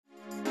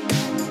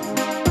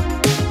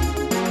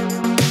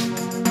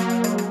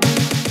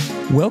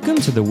Welcome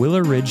to the Willow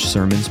Ridge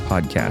Sermons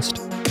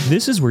podcast.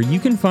 This is where you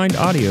can find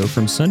audio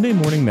from Sunday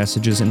morning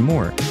messages and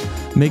more.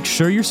 Make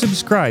sure you're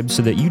subscribed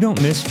so that you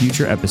don't miss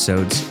future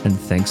episodes, and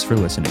thanks for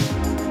listening.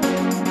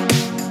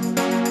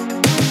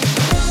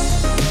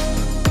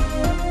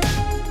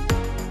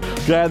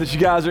 Glad that you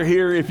guys are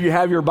here. If you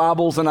have your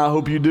Bibles, and I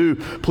hope you do,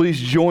 please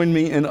join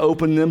me and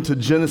open them to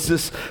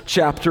Genesis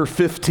chapter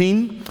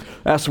 15.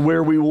 That's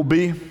where we will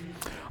be.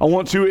 I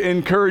want to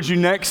encourage you,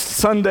 next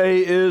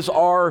Sunday is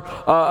our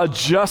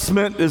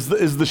adjustment,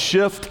 is the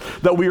shift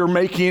that we are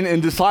making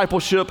in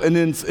discipleship and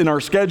in our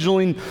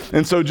scheduling.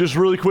 And so just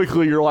really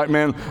quickly, you're like,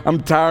 man,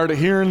 I'm tired of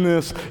hearing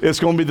this. It's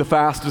going to be the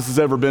fastest it's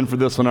ever been for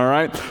this one, all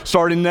right?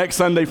 Starting next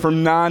Sunday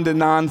from 9 to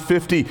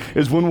 9:50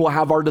 is when we'll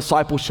have our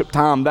discipleship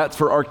time. That's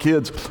for our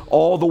kids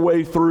all the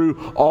way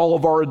through all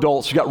of our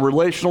adults. You got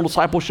relational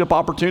discipleship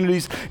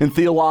opportunities and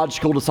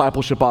theological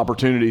discipleship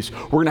opportunities.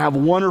 We're going to have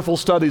wonderful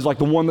studies like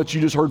the one that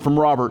you just heard from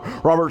Robert.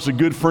 Robert's a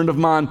good friend of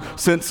mine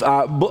since,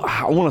 I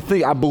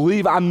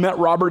believe I met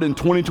Robert in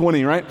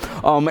 2020, right?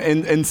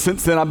 And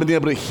since then I've been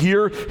able to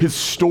hear his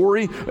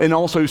story and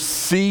also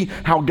see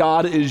how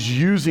God is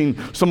using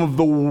some of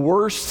the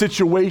worst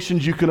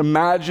situations you could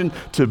imagine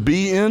to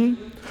be in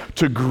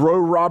to grow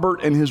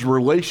Robert and his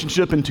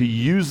relationship and to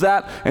use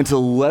that and to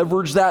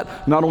leverage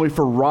that not only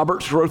for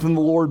Robert's growth in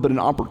the Lord, but an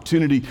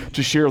opportunity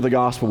to share the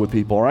gospel with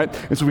people, all right?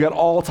 And so we got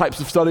all types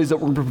of studies that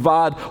we'll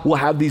provide. We'll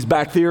have these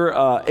back there.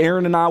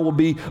 Aaron and I will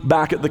be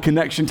back at the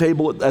connection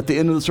table at the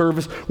end of the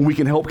service when we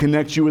can help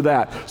connect you with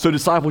that. So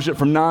discipleship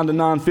from 9 to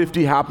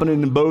 9:50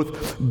 happening in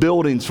both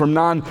buildings. From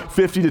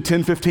 9:50 to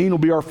 10:15 will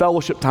be our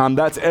fellowship time.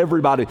 That's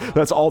everybody.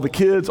 That's all the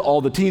kids,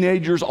 all the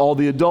teenagers, all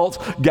the adults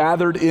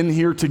gathered in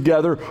here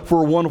together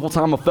for a wonderful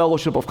time of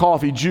fellowship, of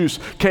coffee, juice,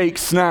 cake,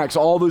 snacks,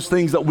 all those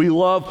things that we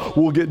love.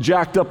 We'll get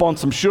jacked up on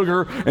some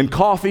sugar and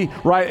coffee,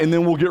 right? And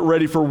then we'll get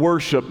ready for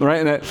worship, right?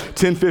 And at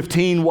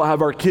 10:15, we'll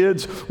have our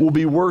kids. We'll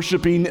be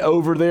worshiping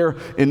over there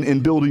in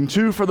building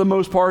 2 for the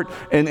most part,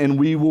 and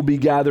we will be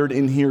gathered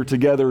in here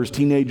together as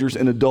teenagers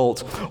and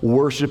adults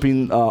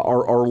worshiping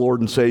our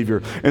Lord and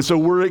Savior. And so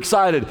we're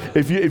excited.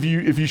 If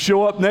you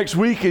show up next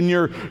week and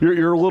you're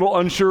a little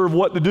unsure of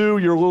what to do,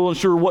 you're a little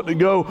unsure of what to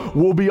go,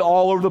 we'll be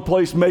all over the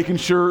place making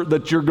sure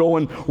that you're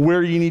going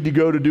where you need to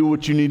go to do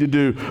what you need to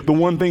do. The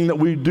one thing that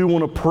we do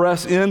want to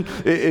press in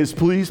is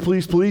please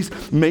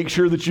make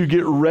sure that you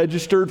get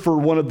registered for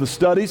one of the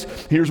studies.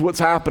 Here's what's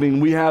happening.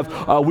 We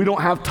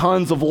don't have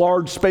tons of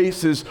large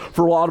spaces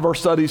for a lot of our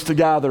studies to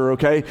gather,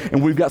 okay?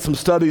 And we've got some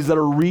studies that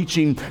are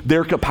reaching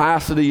their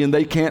capacity and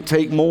they can't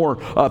take more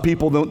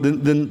people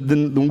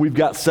than we've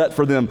got set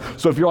for them.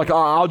 So if you're like,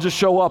 I'll just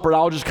show up or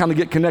I'll just kind of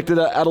get connected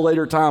at a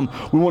later time,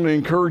 we want to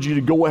encourage you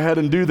to go ahead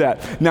and do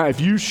that. Now,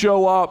 if you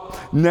show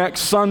up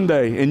next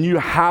Sunday and you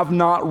have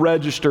not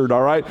registered,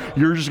 all right,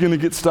 you're just going to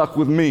get stuck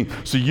with me.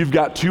 So you've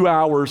got 2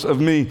 hours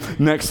of me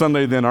next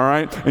Sunday then, all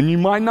right? And you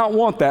might not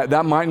want that.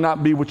 That might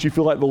not be what you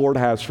feel like the Lord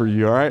has for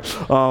you, all right?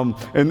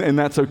 And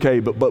that's okay,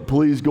 but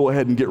please go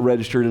ahead and get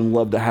registered and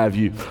love to have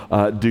you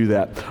do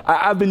that.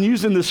 I've been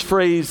using this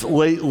phrase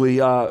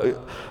lately,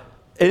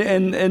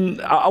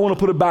 and I want to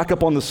put it back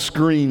up on the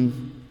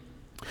screen.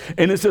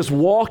 And it says,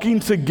 walking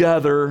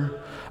together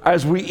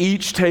as we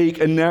each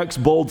take a next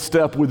bold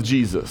step with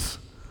Jesus.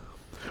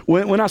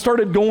 When I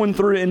started going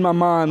through in my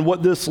mind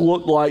what this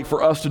looked like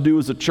for us to do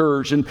as a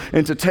church and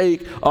to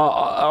take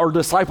our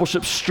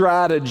discipleship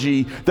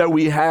strategy that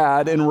we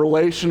had in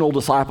relational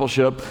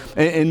discipleship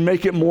and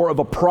make it more of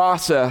a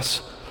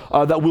process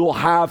that we will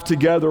have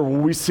together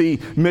where we see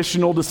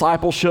missional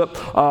discipleship,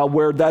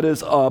 where that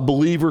is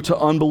believer to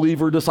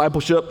unbeliever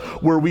discipleship,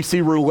 where we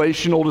see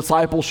relational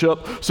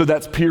discipleship, so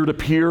that's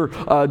peer-to-peer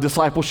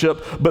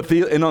discipleship, but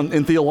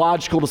in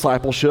theological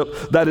discipleship,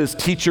 that is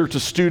teacher to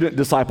student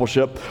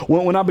discipleship.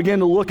 When I began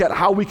to look at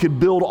how we could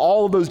build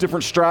all of those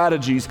different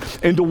strategies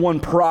into one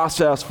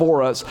process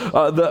for us,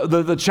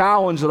 the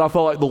challenge that I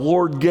felt like the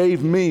Lord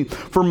gave me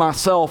for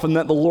myself and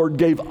that the Lord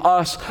gave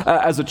us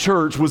as a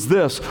church was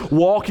this: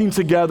 walking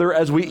together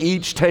as we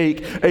each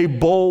take a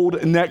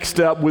bold next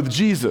step with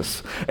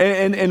Jesus,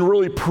 and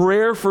really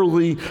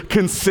prayerfully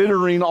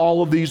considering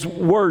all of these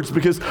words,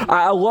 because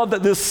I love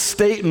that this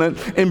statement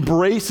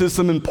embraces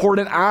some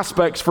important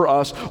aspects for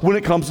us when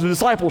it comes to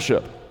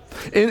discipleship.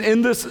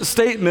 In this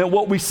statement,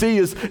 what we see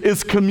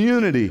is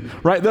community,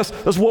 right?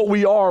 That's what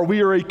we are.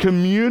 We are a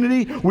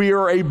community. We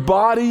are a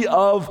body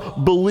of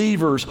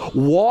believers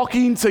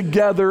walking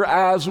together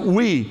as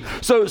we.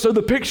 So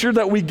the picture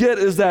that we get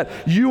is that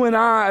you and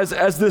I,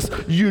 as this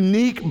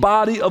unique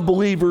body of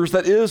believers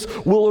that is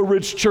Willow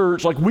Ridge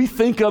Church, like we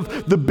think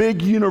of the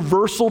big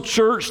universal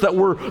church that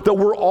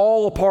we're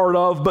all a part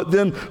of, but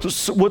then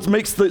what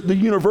makes the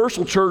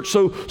universal church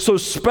so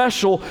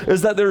special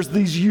is that there's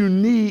these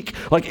unique,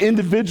 like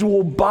individual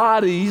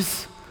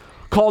bodies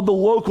called the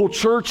local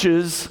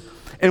churches,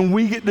 And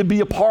we get to be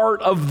a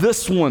part of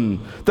this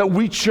one that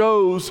we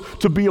chose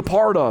to be a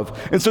part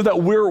of. And so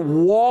that we're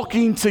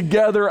walking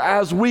together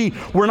as we're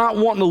not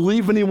wanting to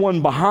leave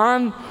anyone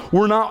behind.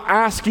 We're not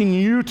asking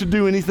you to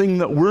do anything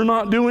that we're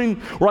not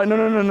doing. Right?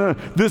 No.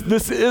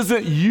 This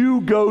isn't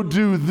you go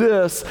do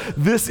this.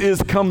 This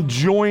is come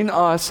join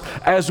us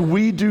as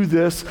we do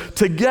this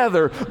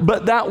together.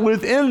 But that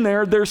within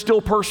there's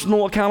still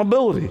personal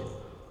accountability.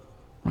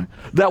 Right?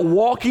 That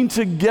walking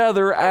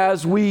together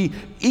as we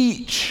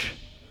each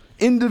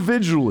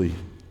individually.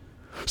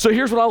 So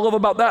here's what I love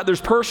about that. There's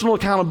personal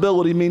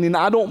accountability, meaning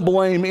I don't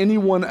blame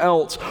anyone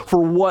else for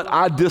what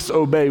I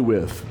disobey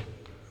with.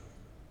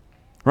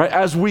 Right?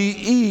 As we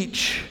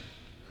each,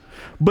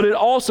 but it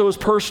also is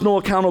personal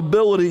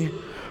accountability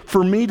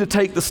for me to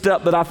take the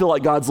step that I feel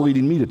like God's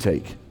leading me to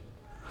take.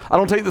 I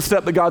don't take the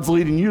step that God's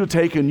leading you to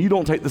take, and you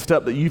don't take the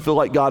step that you feel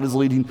like God is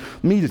leading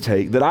me to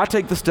take. That I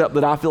take the step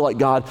that I feel like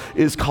God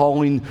is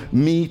calling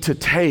me to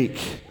take.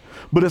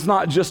 But it's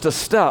not just a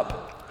step,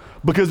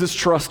 because it's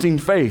trusting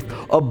faith,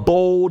 a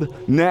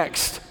bold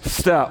next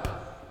step.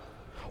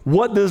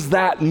 What does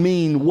that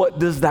mean? What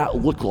does that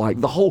look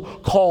like? The whole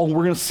call, and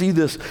we're going to see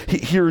this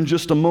here in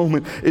just a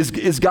moment,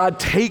 is God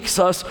takes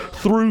us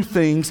through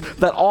things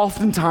that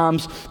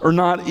oftentimes are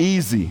not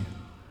easy.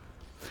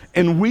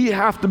 And we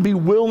have to be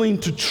willing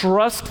to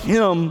trust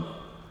Him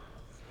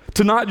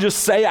to not just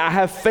say, I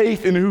have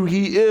faith in who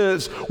He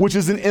is, which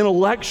is an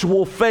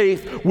intellectual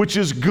faith, which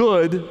is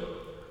good,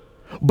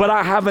 but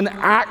I have an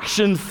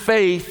action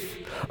faith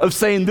of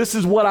saying, this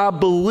is what I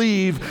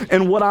believe,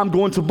 and what I'm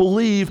going to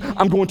believe,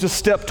 I'm going to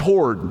step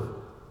toward.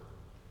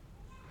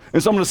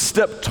 And so I'm going to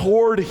step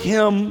toward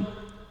Him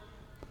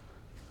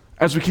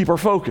as we keep our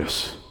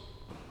focus.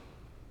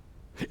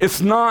 It's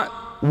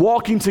not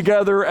walking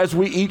together as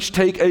we each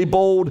take a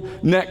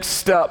bold next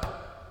step.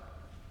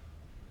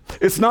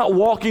 It's not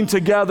walking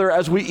together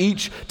as we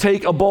each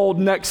take a bold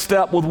next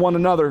step with one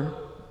another.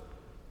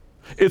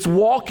 It's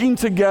walking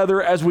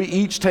together as we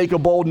each take a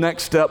bold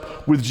next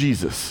step with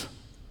Jesus.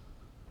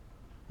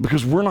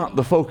 Because we're not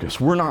the focus.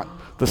 We're not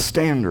the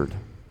standard.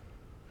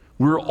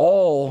 We're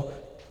all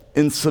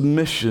in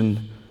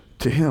submission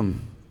to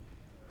Him.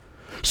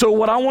 So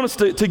what I want us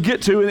to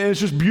get to, and it's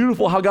just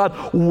beautiful how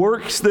God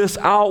works this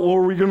out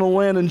where we're going to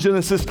land in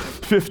Genesis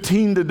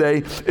 15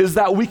 today, is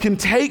that we can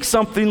take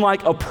something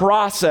like a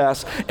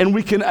process and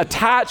we can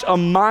attach a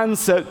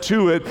mindset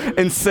to it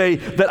and say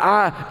that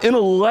I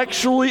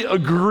intellectually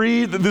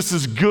agree that this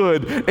is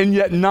good, and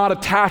yet not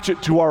attach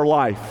it to our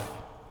life.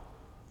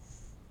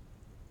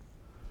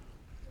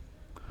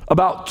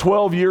 About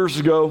 12 years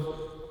ago,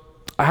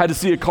 I had to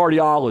see a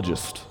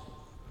cardiologist.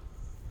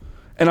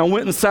 And I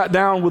went and sat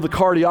down with a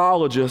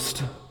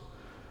cardiologist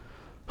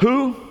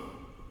who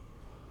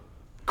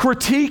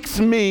critiques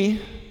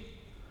me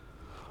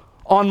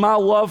on my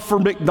love for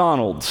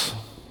McDonald's.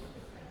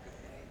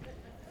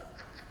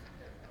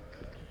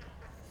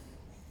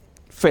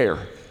 Fair.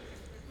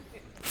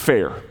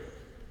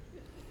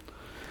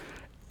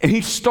 And he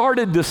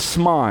started to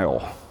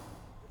smile,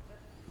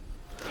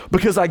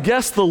 because I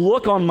guess the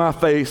look on my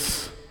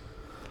face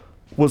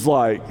was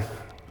like,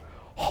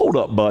 hold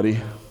up,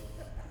 buddy.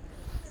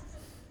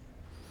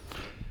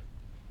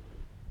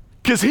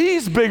 Because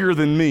he's bigger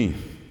than me.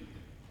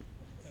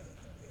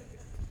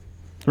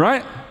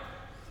 Right?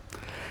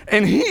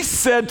 And he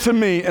said to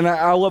me, and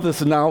I love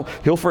this, and now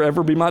he'll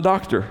forever be my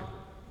doctor.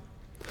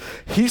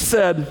 He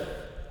said,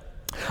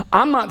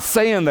 I'm not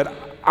saying that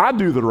I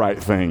do the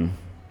right thing,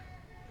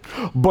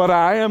 but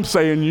I am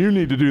saying you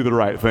need to do the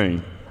right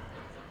thing.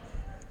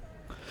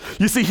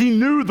 You see, he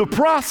knew the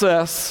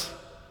process,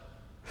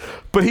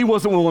 but he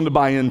wasn't willing to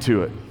buy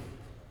into it.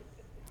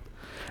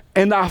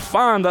 And I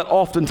find that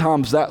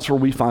oftentimes that's where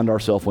we find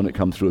ourselves when it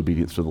comes to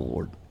obedience to the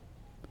Lord.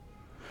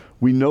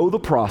 We know the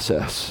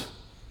process,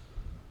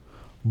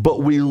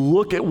 but we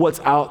look at what's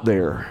out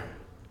there,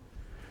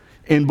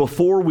 and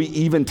before we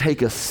even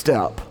take a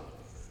step,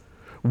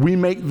 we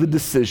make the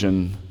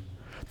decision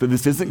that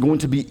this isn't going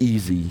to be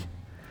easy,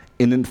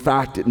 and in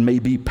fact, it may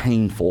be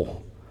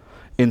painful.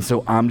 And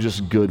so I'm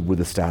just good with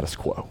the status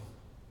quo.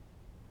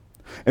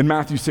 In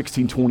Matthew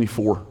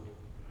 16:24,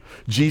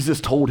 Jesus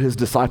told his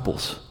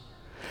disciples,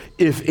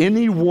 if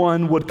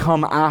anyone would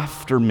come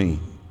after me,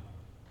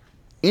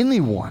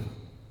 anyone,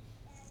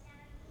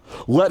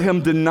 let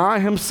him deny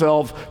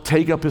himself,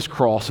 take up his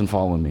cross, and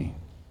follow me.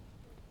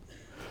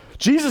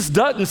 Jesus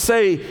doesn't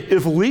say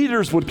if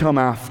leaders would come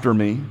after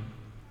me.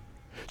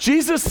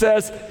 Jesus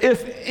says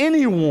if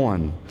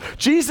anyone.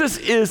 Jesus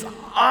is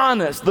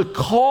honest. The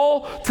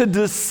call to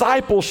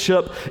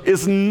discipleship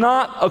is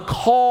not a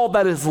call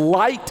that is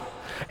light,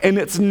 and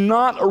it's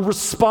not a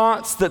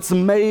response that's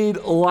made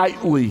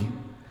lightly.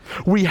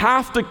 We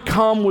have to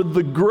come with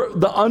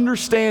the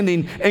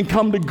understanding and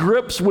come to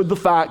grips with the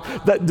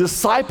fact that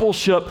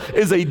discipleship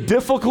is a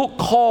difficult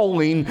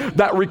calling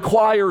that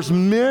requires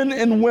men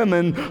and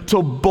women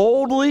to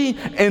boldly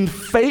and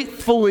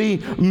faithfully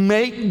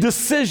make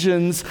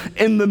decisions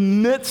in the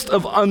midst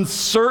of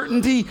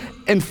uncertainty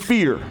and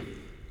fear.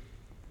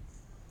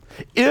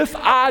 If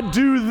I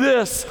do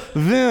this,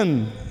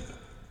 then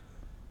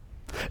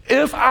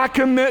If I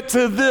commit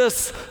to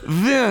this,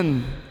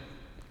 then.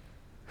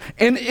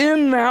 And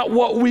in that,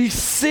 what we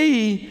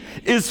see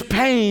is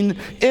pain.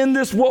 In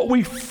this, what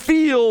we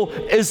feel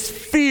is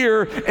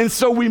fear. And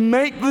so we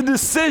make the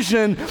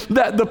decision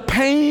that the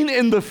pain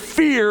and the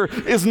fear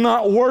is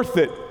not worth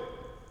it.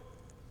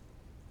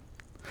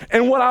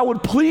 And what I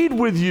would plead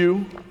with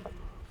you,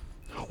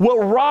 what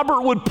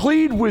Robert would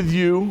plead with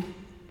you,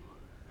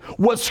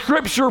 what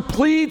Scripture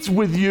pleads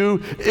with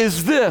you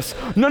is this.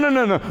 No.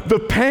 The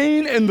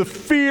pain and the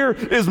fear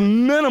is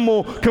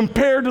minimal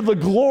compared to the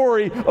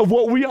glory of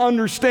what we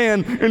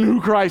understand in who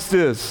Christ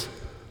is.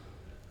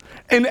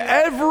 And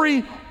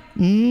every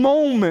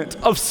moment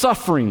of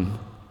suffering,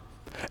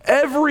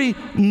 every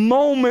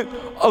moment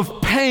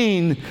of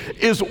pain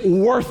is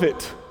worth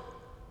it.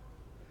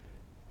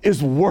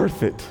 Is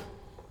worth it.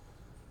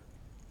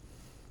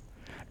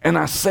 And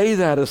I say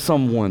that as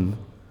someone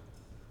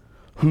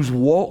who's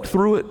walked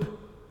through it,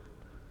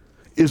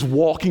 is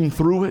walking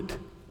through it,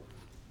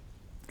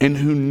 and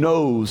who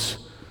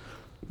knows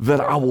that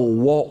I will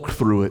walk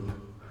through it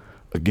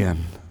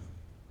again.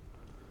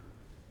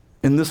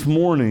 And this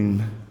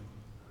morning,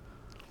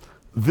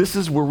 this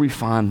is where we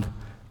find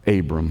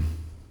Abram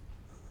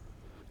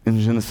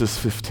in Genesis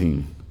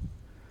 15.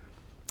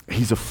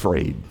 He's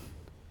afraid.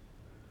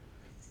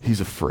 He's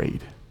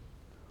afraid.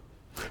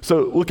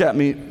 So look at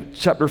me,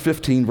 chapter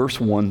 15, verse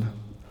 1.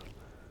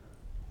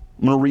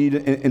 I'm going to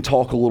read and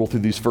talk a little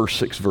through these first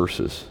 6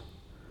 verses.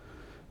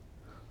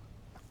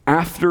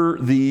 After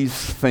these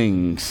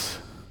things,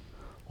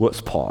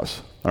 let's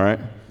pause, all right?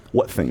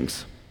 What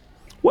things?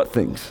 What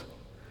things?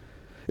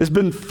 It's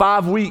been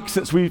 5 weeks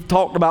since we've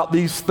talked about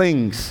these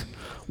things.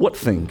 What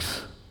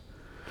things?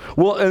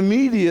 Well,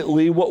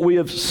 immediately what we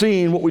have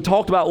seen, what we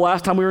talked about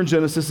last time we were in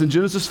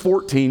Genesis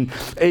 14,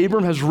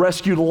 Abram has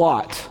rescued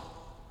Lot.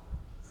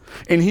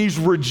 And he's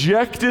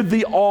rejected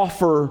the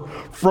offer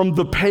from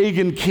the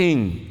pagan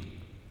king.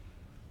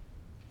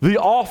 The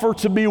offer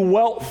to be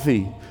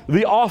wealthy,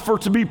 the offer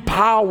to be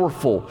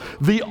powerful,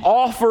 the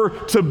offer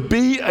to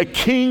be a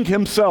king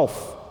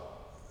himself.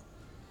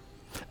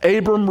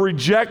 Abram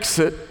rejects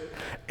it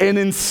and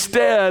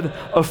instead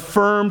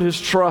affirmed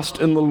his trust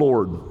in the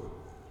Lord.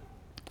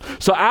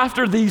 So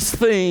after these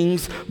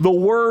things, the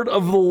word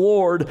of the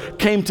Lord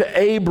came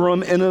to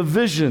Abram in a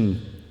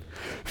vision.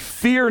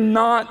 Fear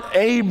not,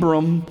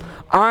 Abram,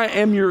 I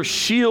am your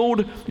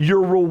shield,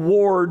 your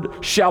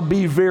reward shall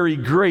be very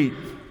great.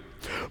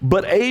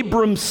 But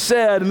Abram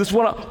said, and this is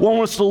what I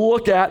want us to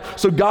look at.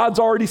 So God's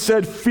already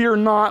said, fear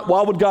not.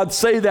 Why would God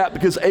say that?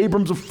 Because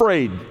Abram's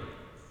afraid.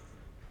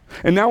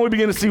 And now we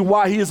begin to see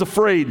why he is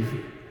afraid.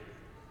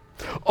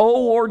 Oh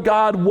Lord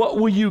God, what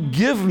will you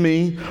give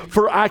me?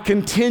 For I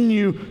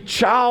continue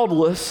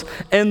childless,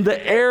 and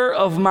the heir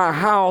of my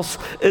house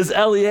is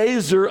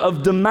Eliezer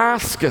of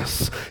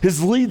Damascus.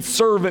 His lead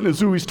servant is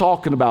who he's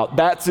talking about.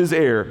 That's his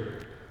heir.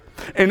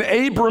 And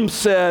Abram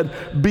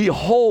said,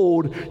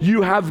 behold,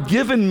 you have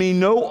given me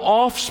no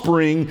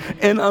offspring,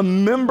 and a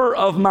member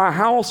of my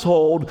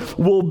household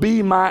will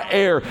be my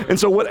heir. And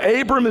so what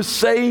Abram is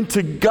saying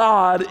to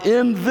God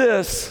in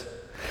this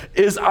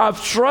is,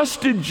 I've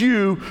trusted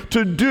you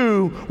to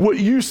do what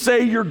you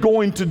say you're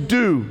going to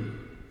do.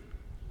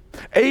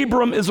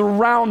 Abram is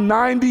around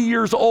 90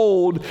 years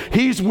old.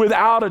 He's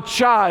without a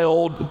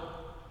child,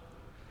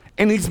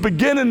 and he's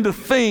beginning to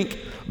think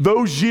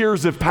those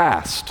years have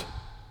passed.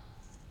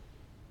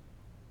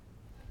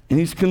 And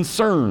he's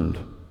concerned,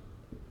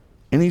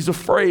 and he's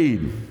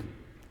afraid.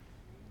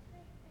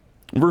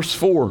 Verse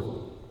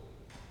 4,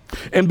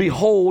 and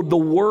behold, the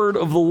word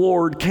of the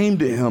Lord came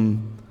to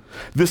him.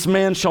 This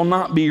man shall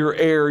not be your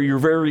heir, your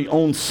very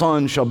own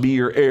son shall be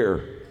your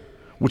heir,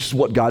 which is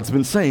what God's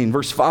been saying.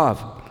 Verse 5,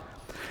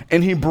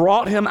 and he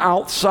brought him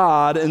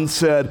outside and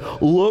said,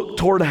 look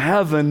toward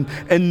heaven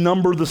and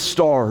number the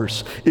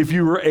stars, if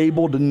you are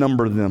able to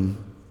number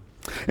them.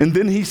 And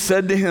then he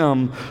said to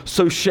him,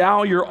 so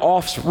shall your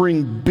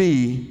offspring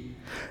be.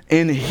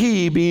 And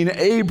he, being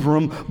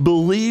Abram,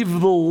 believed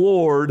the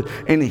Lord,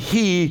 and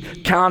he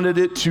counted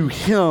it to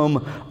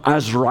him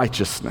as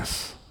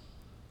righteousness.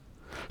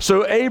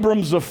 So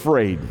Abram's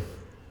afraid.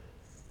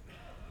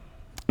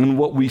 And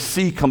what we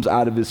see comes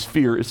out of his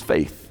fear is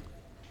faith.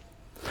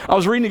 I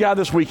was reading a guy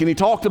this week, and he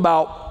talked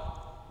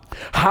about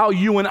how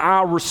you and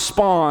I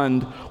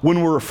respond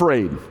when we're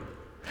afraid.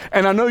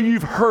 And I know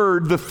you've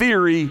heard the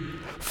theory,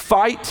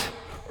 fight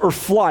or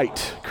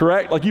flight,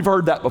 correct? Like you've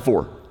heard that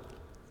before.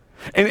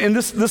 And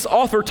this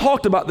author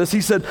talked about this.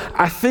 He said,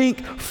 I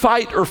think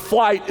fight or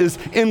flight is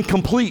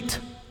incomplete.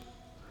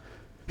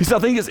 He said, I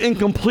think it's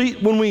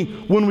incomplete when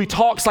we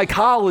talk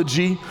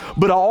psychology,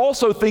 but I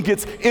also think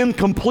it's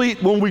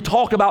incomplete when we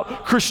talk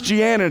about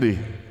Christianity.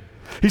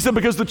 He said,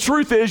 because the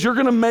truth is you're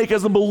going to make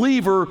as a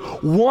believer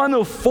one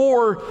of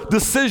 4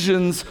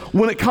 decisions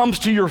when it comes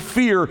to your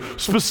fear,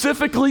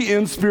 specifically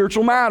in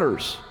spiritual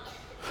matters.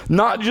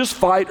 Not just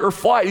fight or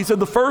flight. He said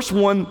the first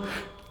one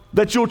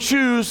that you'll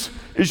choose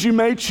is you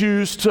may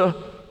choose to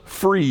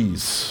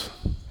freeze.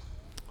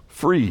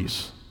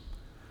 Freeze.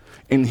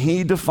 And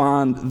he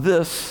defined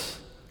this,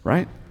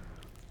 right,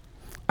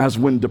 as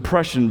when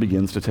depression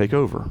begins to take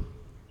over.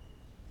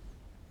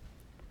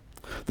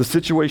 The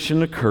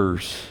situation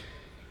occurs,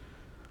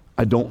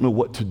 I don't know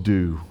what to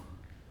do,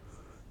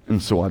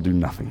 and so I do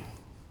nothing.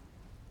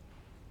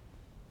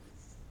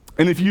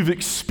 And if you've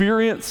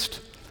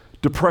experienced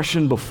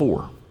depression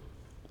before,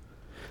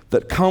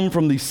 that come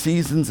from these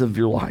seasons of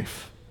your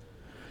life,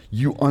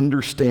 you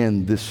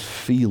understand this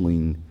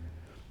feeling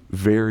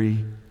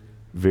very,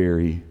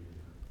 very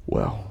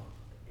well.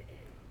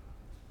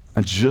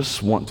 I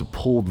just want to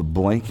pull the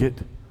blanket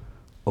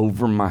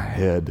over my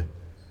head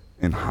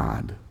and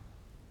hide.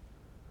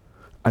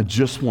 I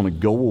just want to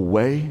go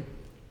away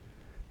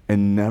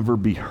and never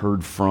be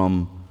heard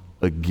from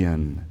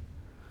again.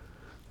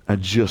 I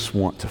just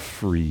want to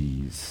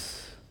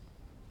freeze.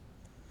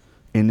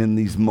 And in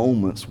these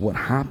moments, what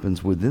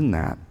happens within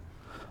that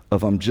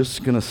of I'm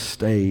just going to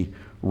stay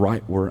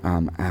right where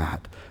I'm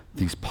at,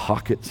 these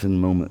pockets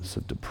and moments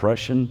of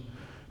depression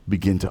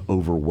begin to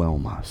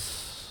overwhelm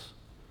us.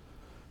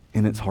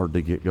 And it's hard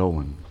to get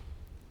going.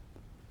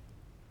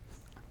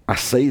 I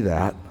say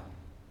that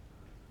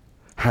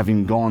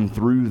having gone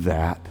through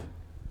that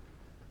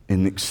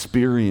and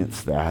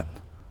experienced that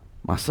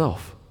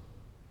myself.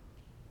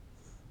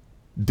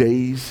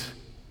 Days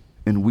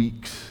and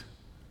weeks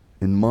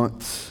and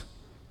months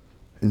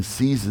and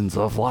seasons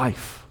of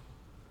life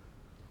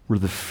where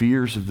the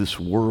fears of this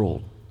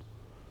world,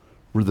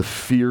 where the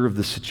fear of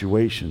the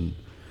situation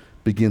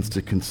begins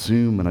to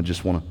consume, and I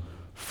just want to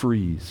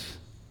freeze.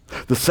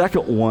 The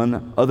second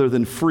one, other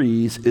than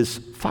freeze, is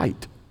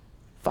fight.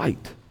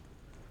 Fight.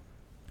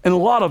 And a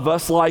lot of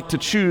us like to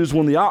choose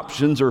when the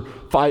options are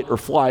fight or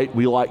flight,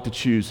 we like to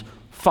choose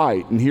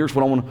fight. And here's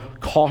what I want to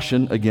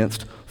caution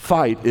against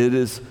fight. It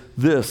is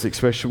this,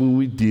 especially when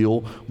we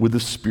deal with the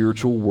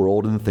spiritual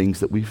world and the things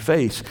that we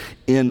face.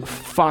 In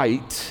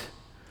fight,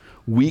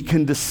 we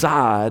can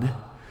decide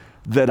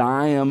that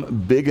I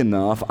am big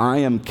enough, I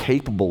am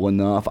capable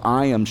enough,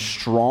 I am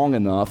strong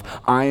enough,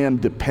 I am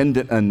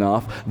dependent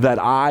enough that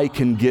I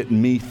can get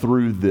me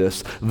through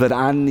this, that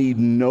I need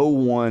no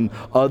one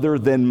other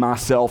than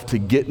myself to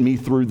get me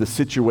through the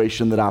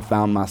situation that I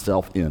found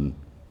myself in.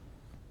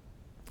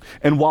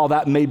 And while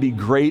that may be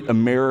great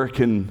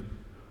American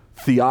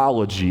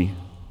theology,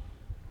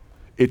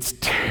 it's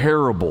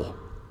terrible,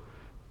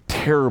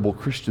 terrible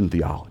Christian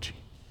theology.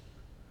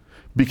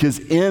 Because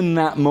in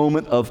that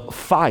moment of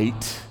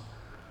fight,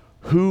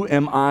 who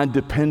am I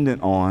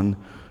dependent on?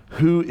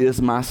 Who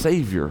is my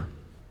Savior?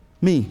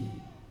 Me.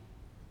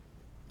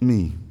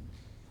 Me.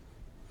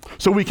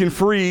 So we can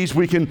freeze,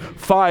 we can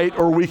fight,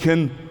 or we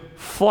can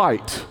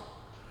flight.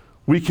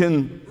 We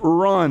can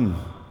run.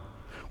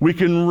 We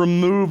can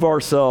remove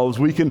ourselves.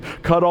 We can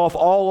cut off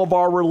all of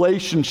our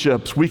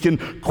relationships. We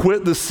can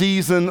quit the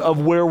season of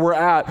where we're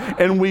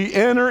at. And we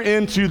enter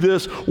into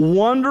this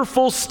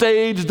wonderful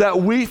stage that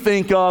we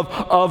think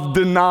of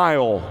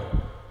denial.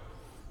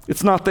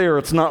 It's not there.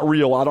 It's not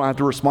real. I don't have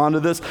to respond to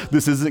this.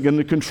 This isn't going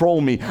to control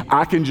me.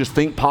 I can just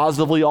think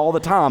positively all the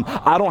time.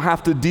 I don't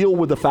have to deal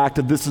with the fact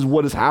that this is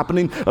what is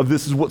happening, of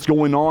this is what's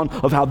going on,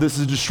 of how this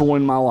is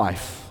destroying my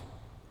life.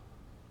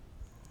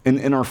 And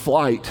in our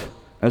flight,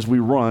 as we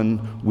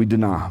run, we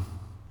deny.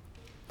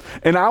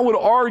 And I would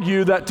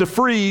argue that to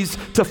freeze,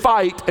 to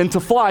fight, and to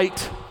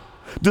flight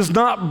does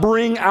not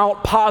bring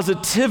out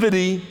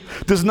positivity,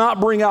 does not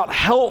bring out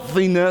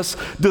healthiness,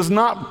 does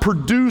not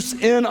produce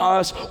in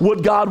us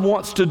what God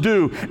wants to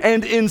do.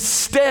 And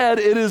instead,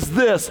 it is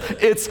this,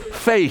 it's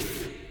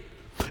faith.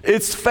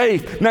 It's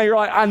faith. Now you're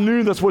like, I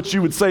knew that's what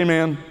you would say,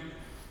 man.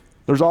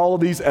 There's all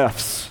of these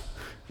F's.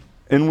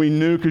 And we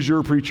knew because you're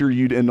a preacher,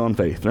 you'd end on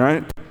faith,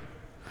 right?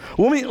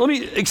 Let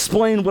me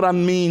explain what I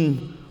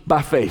mean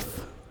by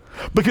faith.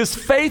 Because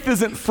faith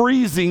isn't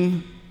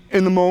freezing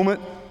in the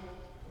moment.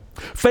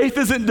 Faith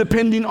isn't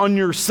depending on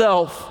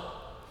yourself.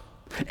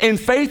 And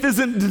faith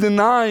isn't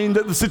denying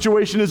that the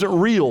situation isn't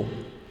real.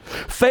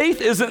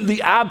 Faith isn't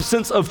the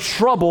absence of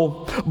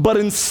trouble, but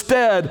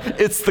instead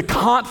it's the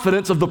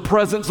confidence of the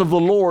presence of the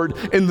Lord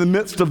in the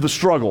midst of the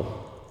struggle.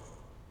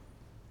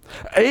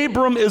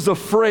 Abram is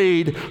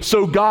afraid,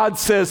 so God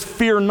says,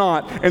 fear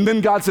not. And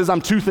then God says,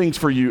 I'm two things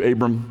for you,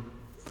 Abram.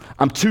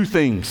 I'm two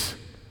things.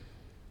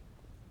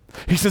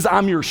 He says,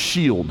 I'm your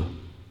shield.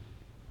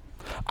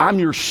 I'm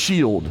your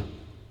shield.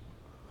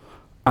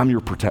 I'm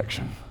your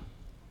protection.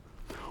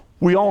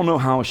 We all know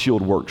how a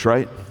shield works,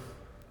 right?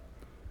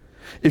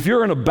 If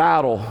you're in a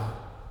battle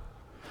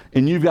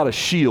and you've got a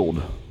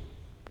shield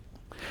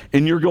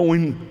and you're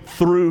going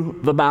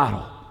through the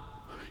battle,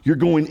 you're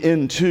going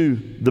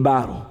into the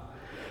battle,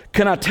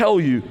 can I tell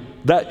you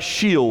that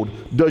shield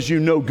does you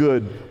no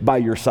good by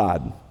your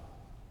side?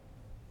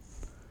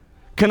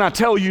 Can I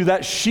tell you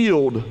that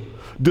shield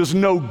does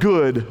no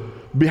good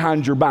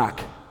behind your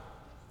back?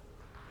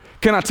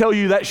 Can I tell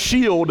you that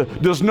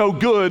shield does no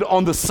good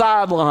on the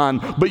sideline,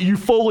 but you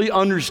fully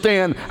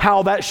understand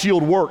how that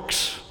shield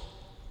works?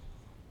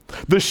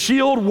 The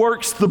shield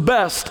works the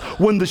best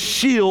when the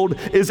shield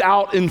is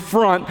out in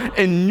front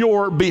and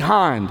you're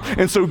behind.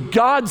 And so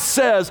God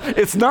says,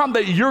 it's not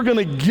that you're going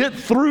to get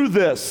through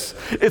this.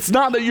 It's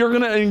not that you're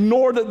going to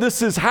ignore that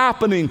this is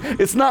happening.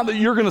 It's not that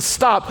you're going to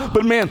stop.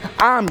 But man,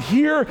 I'm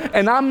here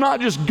and I'm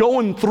not just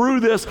going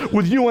through this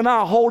with you and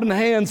I holding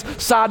hands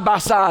side by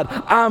side.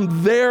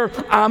 I'm there.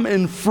 I'm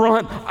in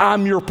front.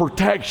 I'm your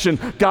protection.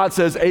 God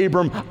says,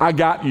 Abram, I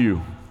got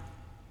you.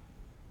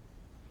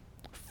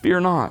 Fear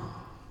not.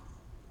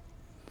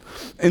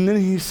 And then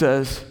he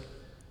says,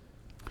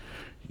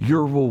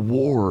 your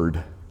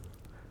reward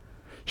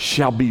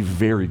shall be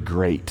very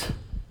great.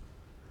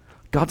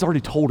 God's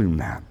already told him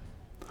that.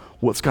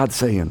 What's God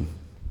saying?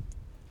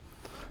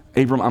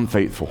 Abram, I'm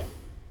faithful.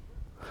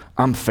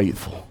 I'm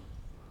faithful.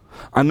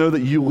 I know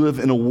that you live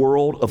in a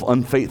world of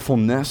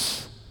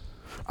unfaithfulness.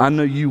 I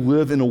know you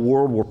live in a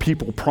world where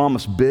people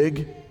promise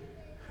big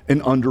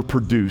and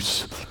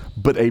underproduce.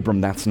 But Abram,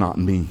 that's not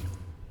me.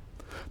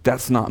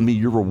 That's not me.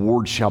 Your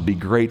reward shall be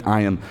great.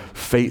 I am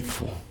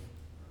faithful.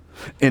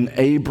 And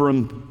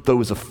Abram, though,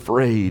 is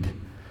afraid,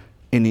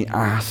 and he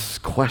asks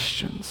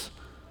questions.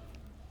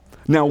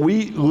 Now,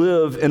 we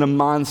live in a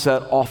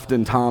mindset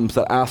oftentimes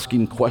that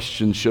asking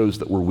questions shows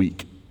that we're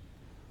weak.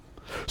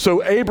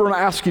 So Abram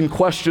asking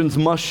questions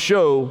must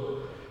show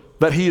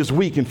that he is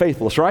weak and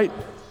faithless, right?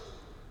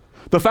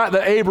 The fact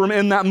that Abram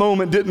in that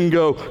moment didn't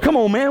go, come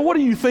on, man, what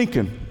are you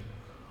thinking?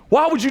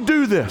 Why would you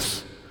do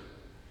this?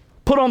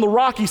 Put on the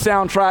Rocky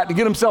soundtrack to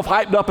get himself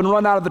hyped up and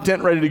run out of the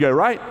tent ready to go,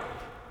 right?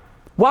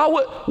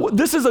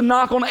 This is a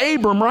knock on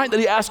Abram, right? That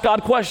he asked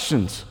God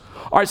questions.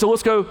 All right, so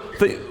let's go.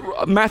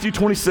 Matthew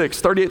 26,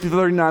 38 through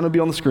 39 will be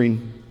on the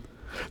screen.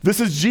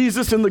 This is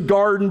Jesus in the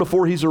garden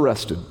before he's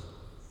arrested.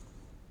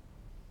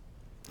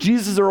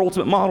 Jesus is our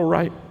ultimate model,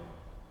 right?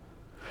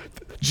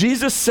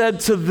 Jesus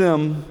said to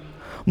them,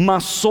 my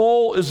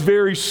soul is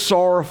very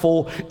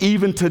sorrowful,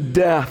 even to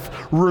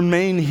death.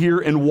 Remain here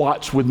and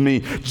watch with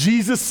me.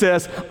 Jesus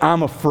says,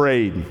 I'm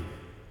afraid.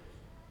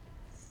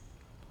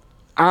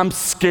 I'm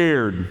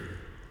scared.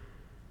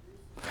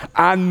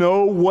 I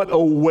know what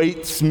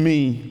awaits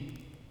me,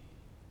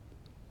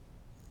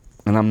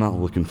 and I'm not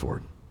looking for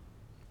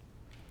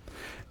it.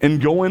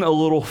 And going a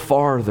little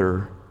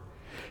farther,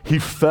 he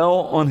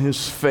fell on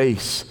his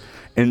face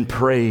and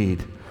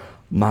prayed,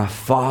 my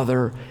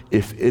Father,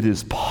 if it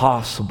is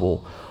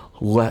possible,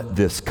 let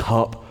this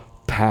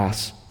cup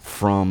pass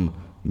from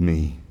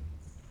me.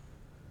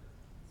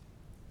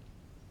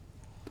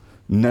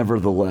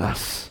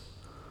 Nevertheless,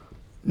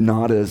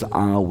 not as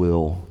I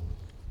will,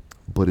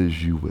 but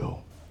as you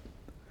will.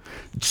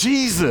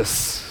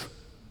 Jesus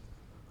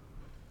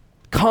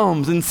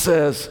comes and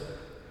says,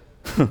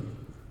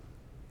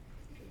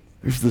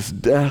 there's this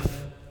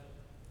death,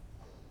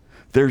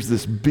 there's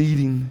this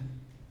beating,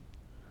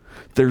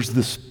 there's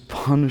this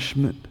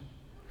punishment.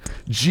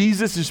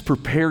 Jesus is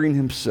preparing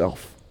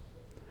himself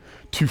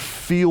to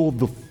feel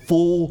the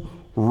full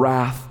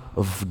wrath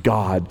of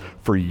God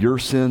for your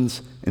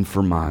sins and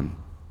for mine.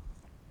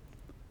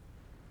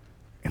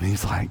 And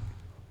he's like,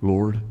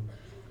 Lord,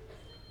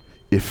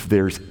 if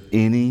there's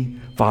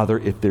any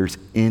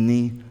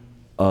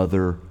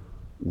other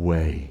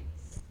way.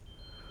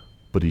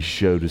 But he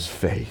showed his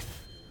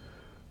faith,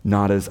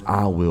 not as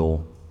I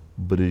will,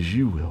 but as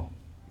you will.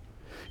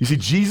 You see,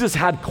 Jesus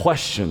had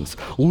questions.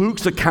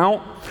 Luke's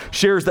account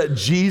shares that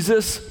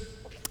Jesus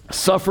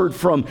suffered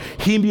from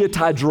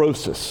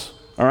hematidrosis.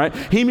 All right?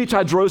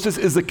 Hematidrosis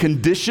is a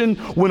condition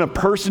when a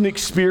person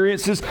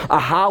experiences a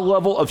high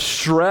level of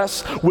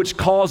stress, which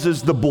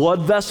causes the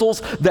blood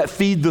vessels that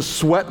feed the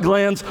sweat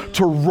glands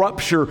to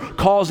rupture,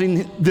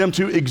 causing them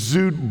to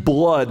exude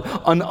blood.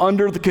 And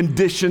under the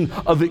condition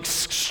of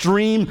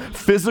extreme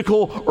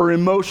physical or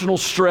emotional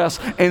stress.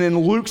 And in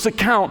Luke's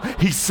account,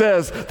 he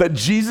says that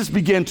Jesus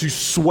began to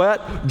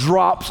sweat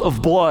drops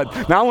of blood.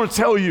 Now, I want to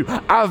tell you,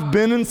 I've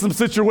been in some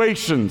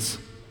situations.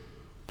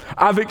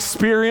 I've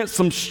experienced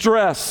some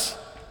stress.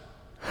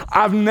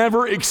 I've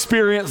never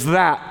experienced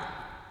that.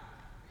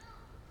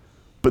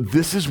 But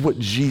this is what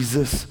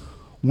Jesus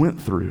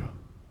went through.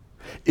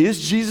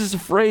 Is Jesus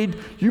afraid?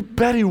 You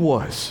bet he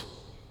was.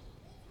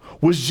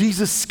 Was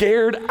Jesus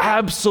scared?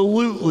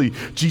 Absolutely.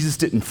 Jesus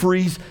didn't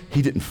freeze.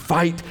 He didn't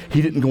fight. He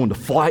didn't go into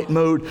flight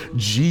mode.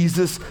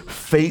 Jesus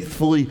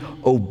faithfully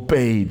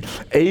obeyed.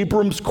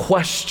 Abram's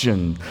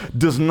question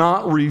does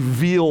not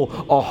reveal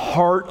a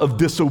heart of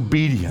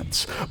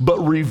disobedience,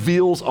 but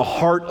reveals a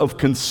heart of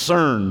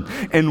concern.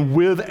 And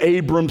with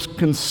Abram's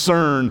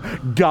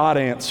concern, God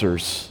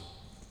answers.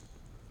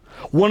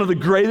 One of the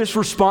greatest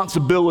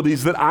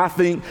responsibilities that I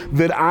think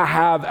that I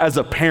have as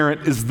a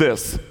parent is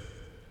this.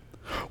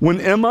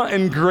 When Emma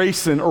and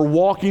Grayson are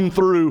walking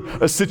through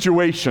a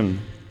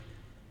situation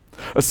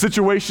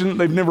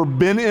they've never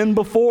been in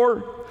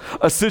before,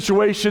 a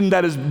situation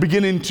that is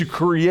beginning to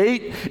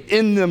create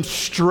in them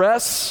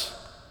stress,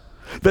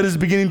 that is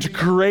beginning to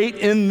create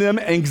in them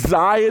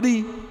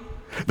anxiety,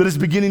 that is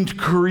beginning to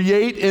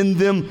create in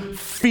them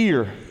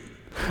fear.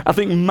 I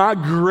think my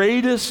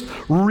greatest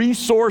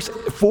resource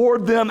for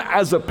them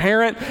as a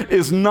parent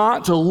is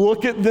not to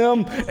look at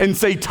them and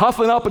say,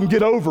 toughen up and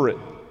get over it.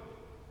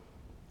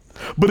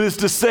 But is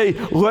to say,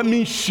 let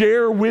me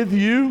share with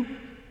you,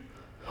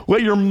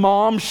 let your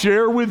mom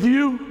share with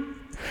you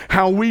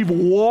how we've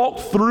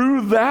walked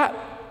through that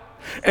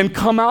and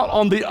come out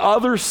on the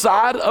other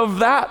side of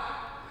that.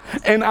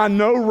 And I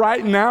know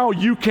right now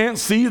you can't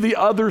see the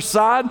other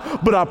side,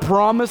 but I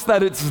promise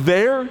that it's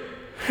there.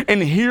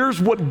 And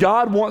here's what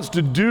God wants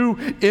to do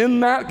in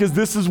that, because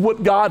this is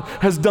what God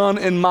has done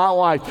in my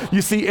life.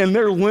 You see, in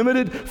their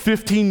limited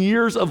 15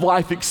 years of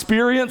life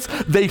experience,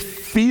 they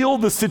feel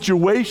the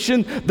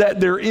situation that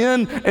they're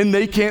in and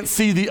they can't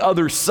see the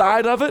other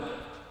side of it.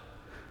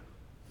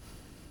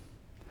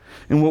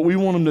 And what we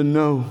want them to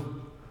know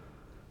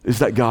is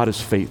that God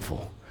is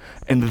faithful.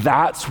 And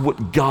that's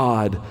what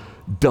God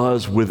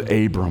does with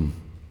Abram.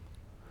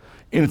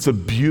 And it's a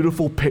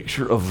beautiful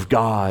picture of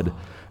God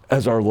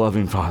as our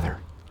loving Father.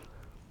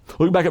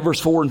 Look back at verse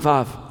 4 and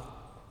 5.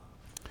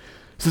 It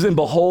says, and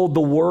behold,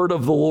 the word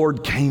of the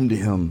Lord came to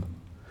him.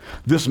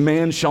 This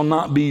man shall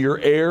not be your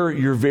heir,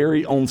 your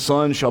very own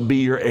son shall be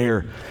your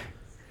heir.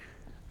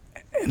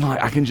 And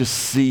I can just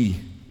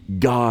see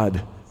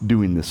God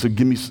doing this. So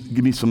give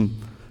me some,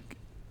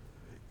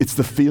 it's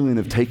the feeling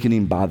of taking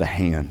him by the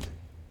hand.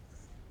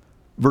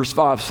 Verse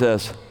 5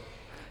 says,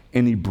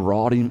 and he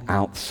brought him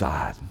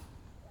outside.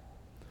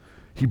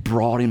 He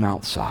brought him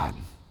outside.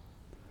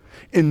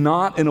 And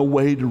not in a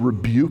way to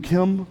rebuke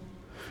him,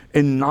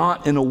 and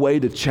not in a way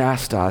to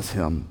chastise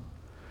him.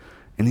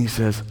 And he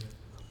says,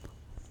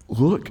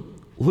 look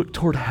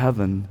toward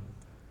heaven.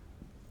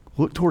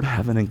 Look toward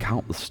heaven and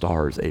count the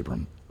stars,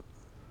 Abram.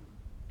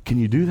 Can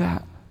you do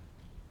that?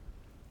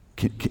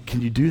 Can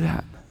you do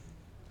that?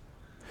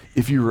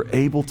 If you were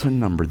able to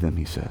number them,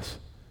 he says.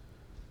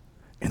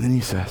 And then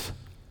he says,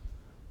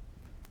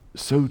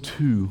 so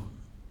too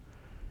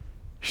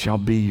shall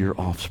be your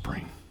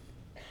offspring.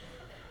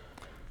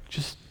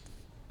 Just,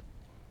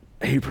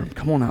 Abram,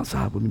 come on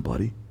outside with me,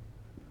 buddy.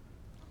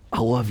 I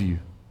love you.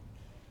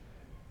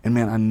 And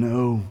man, I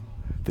know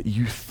that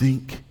you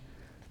think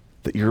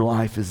that your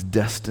life is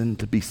destined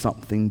to be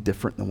something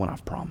different than what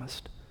I've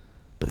promised.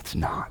 But it's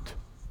not.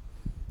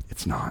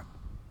 It's not.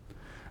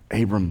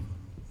 Abram,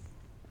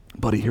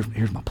 buddy,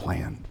 here's my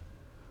plan.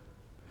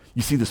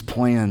 You see, this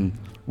plan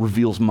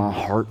reveals my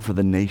heart for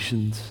the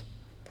nations.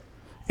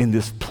 And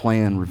this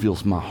plan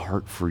reveals my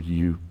heart for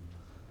you.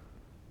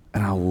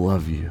 And I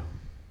love you.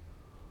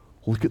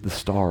 Look at the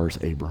stars,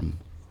 Abram.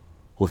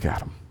 Look at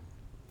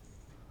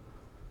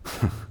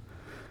them.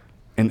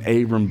 And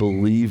Abram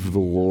believed the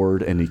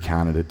Lord, and he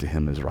counted it to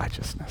him as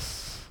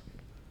righteousness.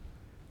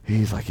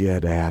 He's like, yeah,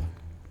 Dad.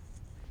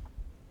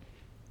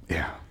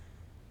 Yeah.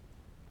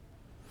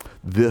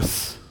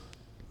 This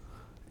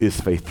is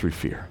faith through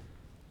fear.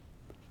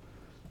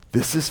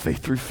 This is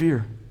faith through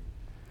fear.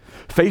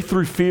 Faith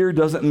through fear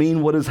doesn't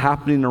mean what is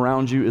happening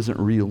around you isn't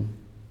real.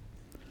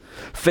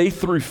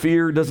 Faith through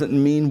fear doesn't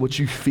mean what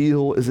you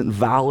feel isn't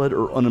valid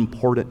or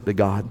unimportant to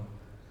God.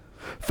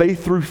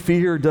 Faith through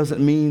fear doesn't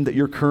mean that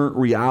your current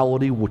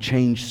reality will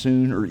change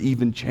soon or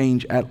even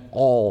change at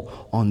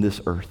all on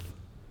this earth.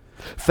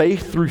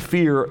 Faith through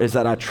fear is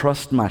that I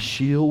trust my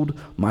shield,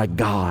 my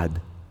God,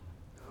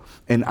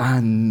 and I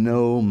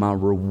know my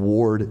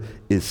reward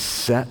is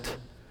set,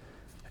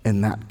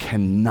 and that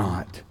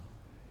cannot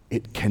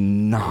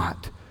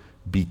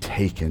be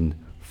taken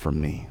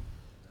from me.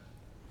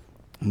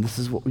 And this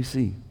is what we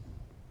see.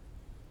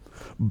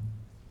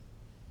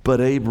 But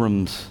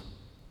Abram's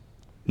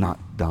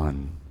not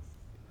done,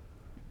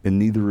 and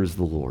neither is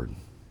the Lord.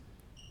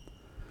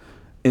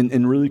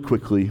 And really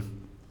quickly,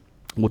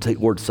 we'll take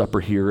Lord's Supper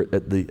here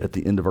at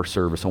the end of our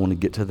service. I want to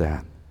get to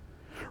that.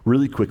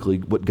 Really quickly,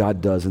 what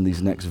God does in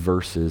these next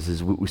verses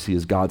is what we see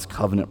as God's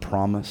covenant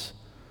promise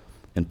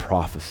and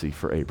prophecy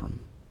for Abram.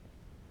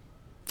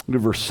 Look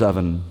at verse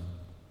 7.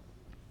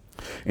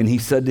 And he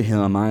said to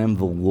him, I am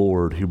the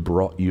Lord who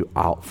brought you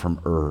out from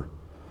Ur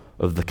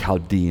of the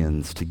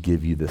Chaldeans to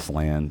give you this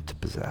land to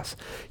possess.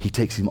 He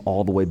takes him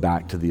all the way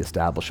back to the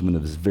establishment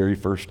of his very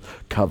first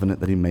covenant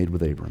that he made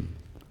with Abram.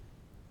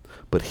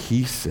 But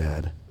he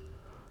said,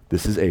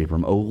 this is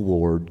Abram, O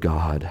Lord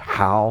God,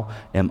 how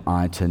am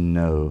I to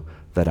know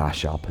that I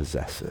shall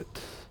possess it?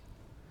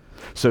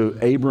 So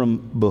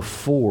Abram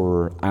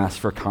before asked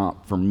for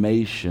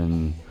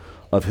confirmation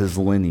of his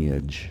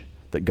lineage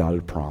that God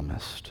had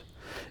promised.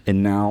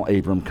 And now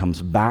Abram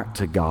comes back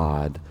to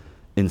God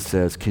and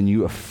says, can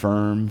you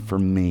affirm for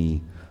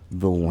me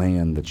the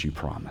land that you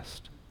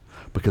promised?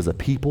 Because a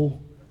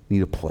people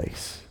need a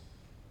place.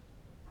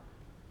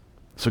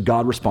 So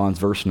God responds,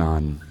 verse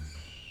 9.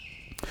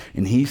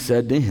 And he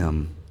said to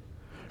him,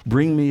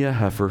 bring me a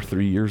heifer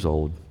 3 years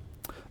old,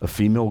 a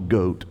female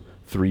goat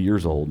 3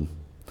 years old,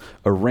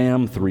 a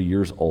ram 3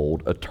 years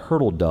old, a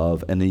turtle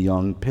dove, and a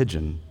young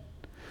pigeon.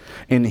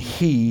 And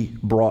he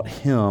brought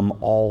him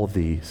all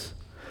these,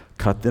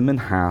 cut them in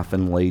half,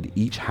 and laid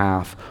each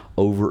half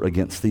over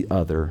against the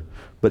other,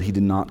 but he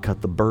did not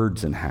cut the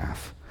birds in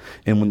half.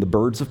 And when the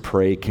birds of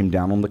prey came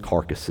down on the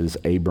carcasses,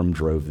 Abram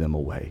drove them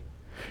away.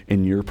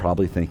 And you're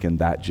probably thinking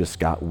that just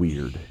got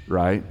weird,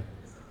 right?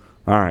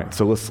 All right,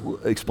 so let's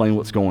explain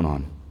what's going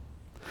on.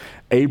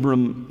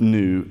 Abram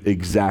knew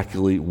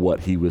exactly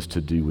what he was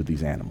to do with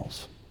these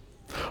animals.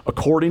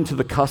 According to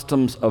the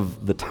customs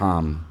of the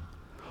time,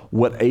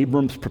 what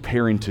Abram's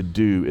preparing to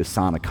do is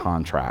sign a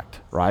contract,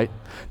 right?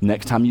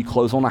 Next time you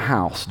close on a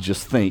house,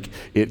 just think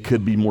it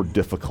could be more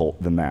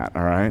difficult than that,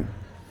 all right?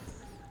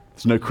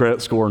 There's no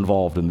credit score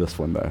involved in this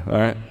one, though, all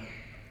right?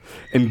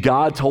 And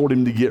God told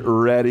him to get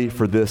ready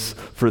for this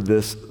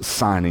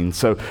signing.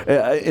 So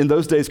in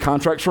those days,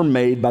 contracts were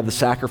made by the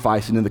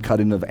sacrificing and the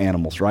cutting of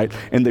animals, right?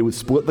 And they would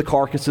split the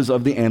carcasses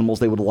of the animals.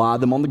 They would lie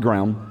them on the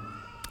ground.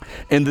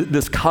 And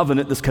this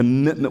covenant, this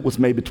commitment was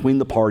made between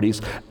the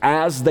parties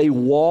as they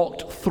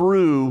walked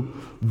through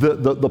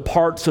the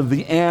parts of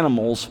the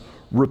animals,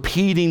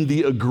 repeating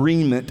the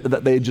agreement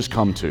that they had just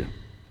come to.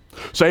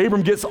 So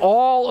Abram gets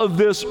all of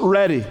this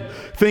ready,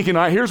 thinking,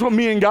 all right, here's what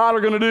me and God are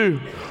going to do.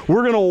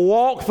 We're going to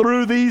walk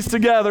through these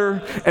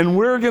together, and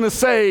we're going to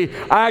say,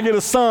 I get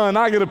a son,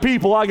 I get a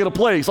people, I get a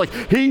place. Like,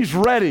 he's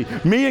ready.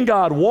 Me and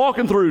God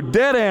walking through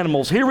dead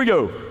animals. Here we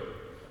go.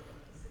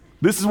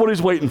 This is what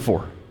he's waiting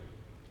for.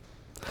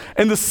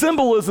 And the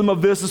symbolism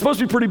of this is supposed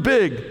to be pretty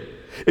big.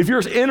 If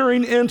you're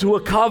entering into a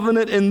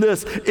covenant in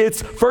this,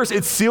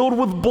 it's sealed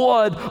with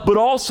blood, but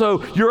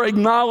also you're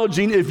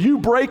acknowledging if you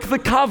break the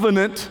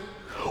covenant,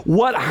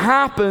 what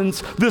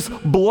happens, this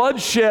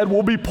bloodshed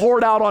will be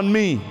poured out on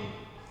me.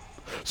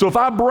 So if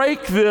I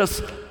break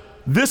this,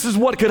 this is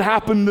what could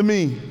happen to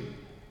me.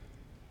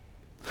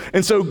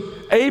 And so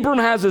Abram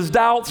has his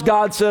doubts.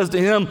 God says to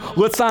him,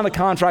 let's sign a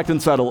contract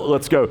and settle it.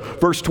 Let's go.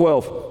 Verse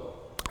 12.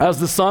 As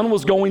the sun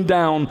was going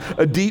down,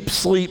 a deep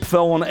sleep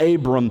fell on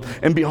Abram,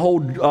 and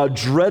behold,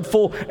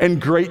 dreadful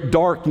and great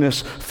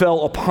darkness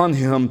fell upon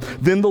him.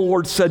 Then the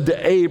Lord said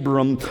to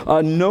Abram,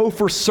 know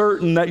for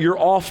certain that your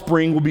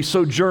offspring will be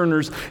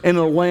sojourners in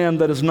a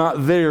land that is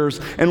not theirs,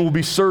 and will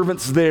be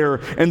servants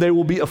there, and they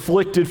will be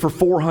afflicted for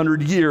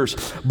 400 years.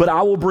 But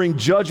I will bring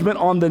judgment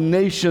on the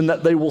nation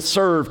that they will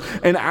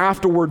serve, and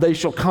afterward they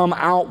shall come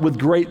out with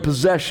great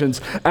possessions.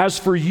 As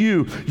for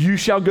you, you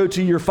shall go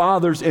to your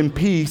fathers in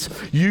peace.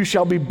 You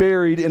shall be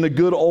buried in a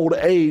good old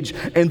age,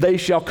 and they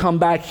shall come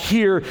back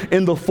here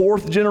in the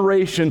fourth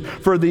generation,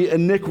 for the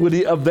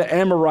iniquity of the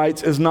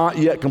Amorites is not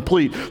yet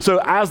complete.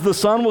 So as the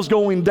sun was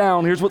going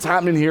down, here's what's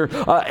happening here.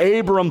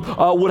 Abram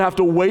would have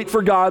to wait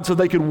for God so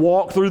they could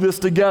walk through this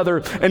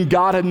together, and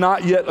God had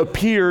not yet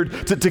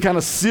appeared to kind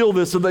of seal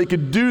this so they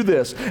could do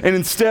this. And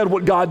instead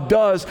what God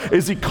does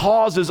is he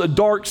causes a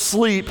dark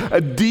sleep, a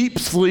deep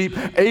sleep.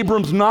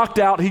 Abram's knocked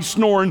out, he's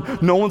snoring,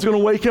 no one's going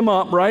to wake him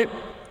up, right?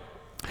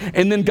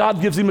 And then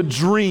God gives him a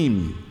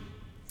dream.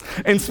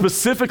 And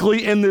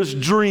specifically in this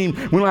dream,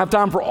 we don't have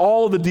time for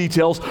all of the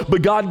details,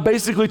 but God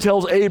basically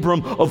tells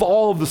Abram of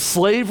all of the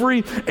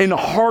slavery and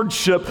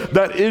hardship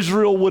that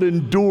Israel would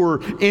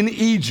endure in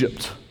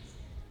Egypt.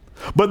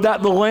 But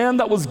that the land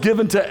that was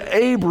given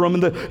to Abram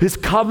and his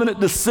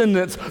covenant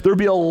descendants, there'd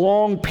be a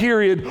long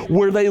period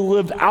where they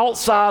lived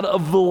outside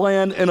of the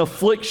land in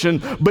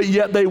affliction, but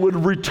yet they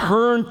would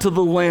return to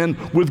the land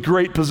with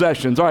great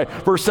possessions. All right,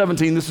 verse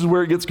 17, this is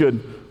where it gets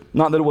good.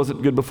 Not that it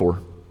wasn't good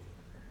before.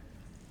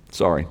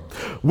 Sorry.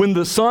 When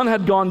the sun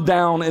had gone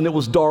down and it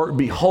was dark,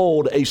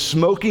 behold, a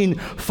smoking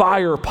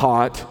fire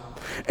pot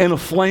and a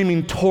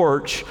flaming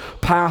torch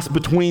passed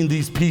between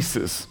these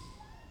pieces.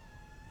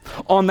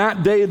 On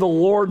that day, the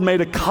Lord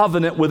made a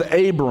covenant with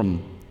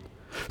Abram,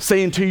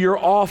 saying, to your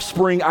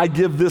offspring I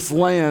give this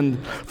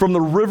land, from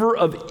the river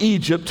of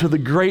Egypt to the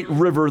great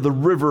river, the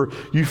river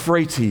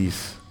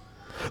Euphrates.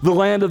 The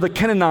land of the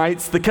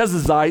Canaanites, the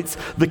Kenizzites,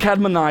 the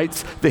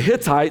Cadmonites, the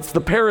Hittites,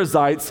 the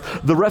Perizzites,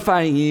 the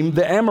Rephaim,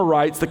 the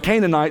Amorites, the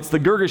Canaanites, the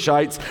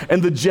Girgashites,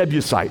 and the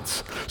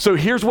Jebusites. So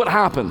here's what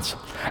happens.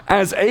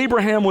 As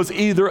Abraham was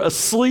either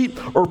asleep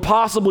or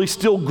possibly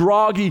still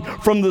groggy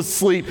from the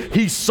sleep,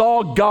 he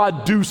saw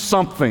God do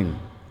something.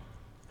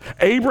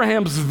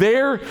 Abraham's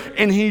there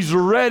and he's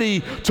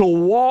ready to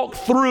walk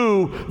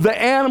through the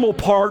animal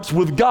parts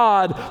with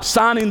God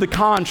signing the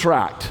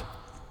contract.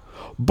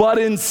 But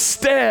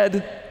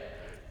instead,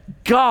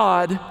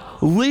 God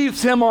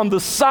leaves him on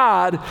the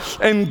side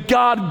and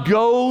God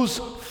goes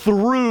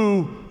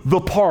through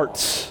the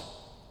parts.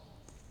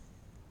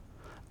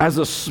 As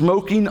a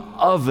smoking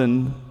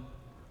oven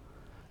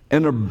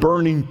and a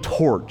burning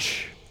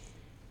torch,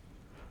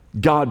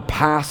 God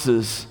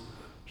passes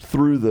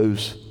through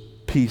those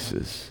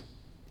pieces.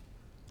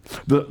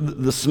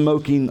 The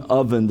smoking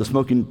oven, the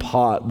smoking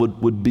pot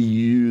would be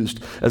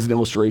used as an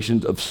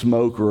illustration of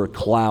smoke or a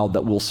cloud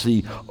that we'll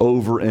see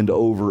over and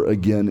over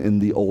again in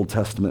the Old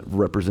Testament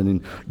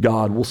representing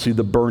God. We'll see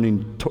the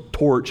burning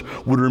torch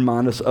would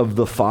remind us of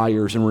the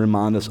fires and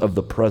remind us of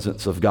the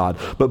presence of God.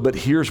 But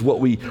here's what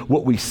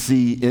we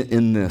see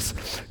in this.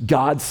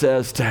 God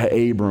says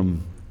to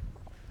Abram,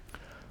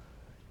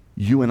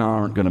 you and I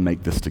aren't going to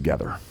make this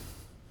together.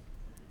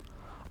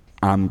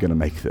 I'm going to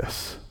make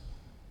this.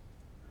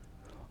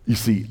 You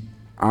see,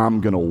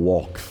 I'm going to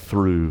walk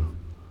through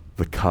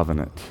the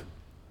covenant.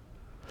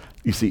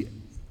 You see,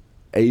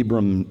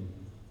 Abram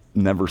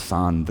never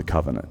signed the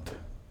covenant.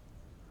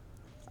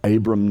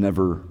 Abram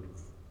never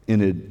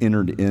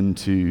entered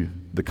into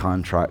the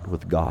contract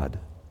with God.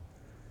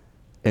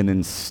 And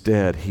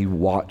instead, he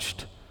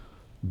watched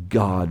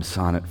God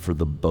sign it for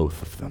the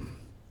both of them.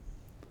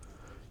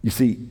 You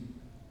see,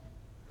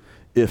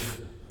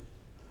 if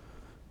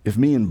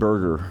me and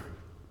Berger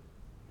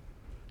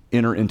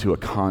enter into a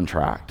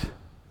contract,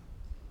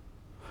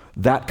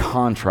 that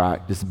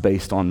contract is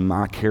based on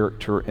my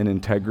character and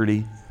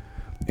integrity,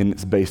 and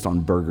it's based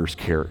on Berger's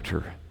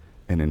character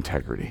and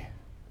integrity.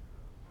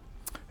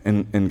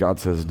 And God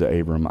says to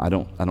Abram, I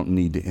don't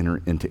need to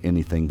enter into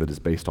anything that is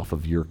based off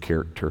of your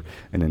character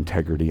and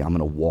integrity. I'm going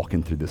to walk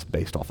in through this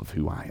based off of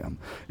who I am,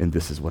 and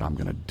this is what I'm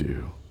going to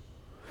do.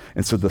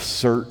 And so the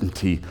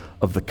certainty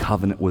of the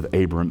covenant with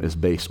Abram is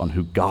based on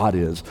who God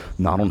is,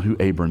 not on who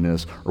Abram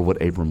is or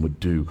what Abram would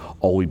do,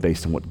 always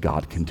based on what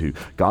God can do.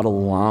 God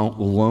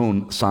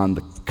alone signed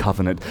the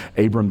covenant.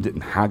 Abram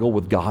didn't haggle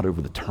with God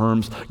over the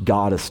terms.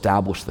 God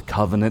established the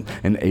covenant,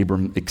 and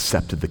Abram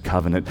accepted the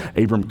covenant.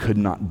 Abram could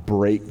not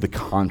break the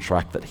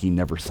contract that he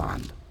never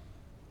signed.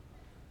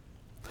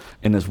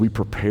 And as we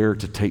prepare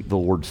to take the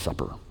Lord's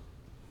Supper,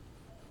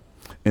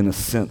 in a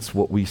sense,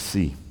 what we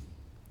see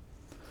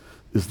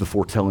is the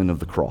foretelling of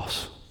the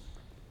cross.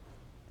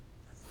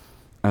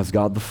 As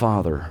God the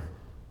Father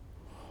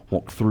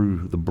walked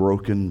through the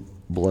broken,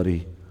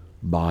 bloody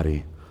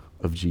body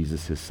of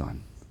Jesus, his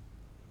Son.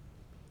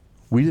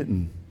 We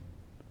didn't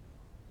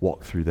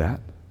walk through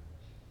that.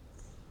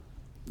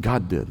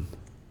 God did.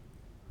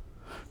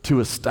 To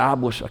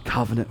establish a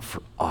covenant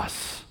for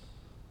us.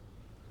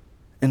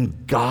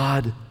 And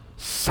God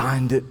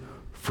signed it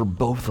for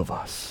both of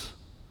us.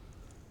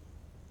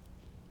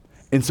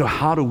 And so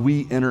how do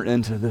we enter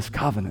into this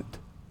covenant?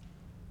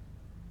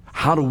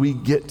 How do we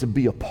get to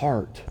be a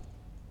part?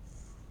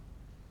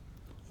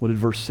 What did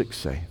verse 6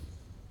 say?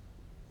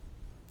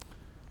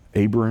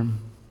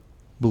 Abraham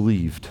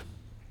believed.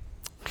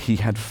 He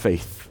had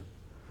faith,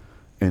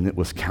 and it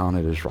was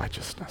counted as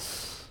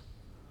righteousness.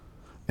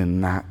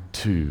 And that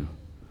too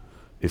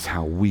is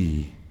how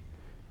we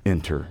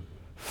enter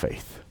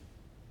faith.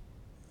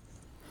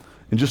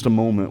 In just a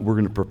moment, we're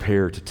going to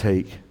prepare to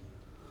take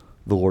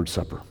the Lord's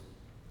Supper.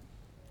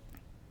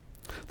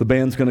 The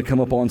band's going to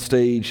come up on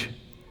stage,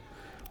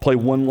 play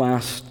one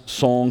last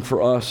song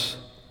for us,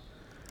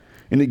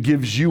 and it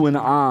gives you and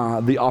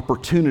I the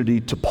opportunity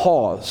to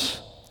pause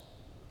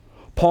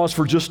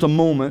for just a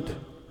moment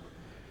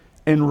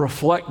and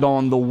reflect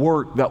on the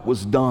work that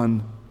was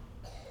done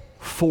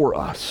for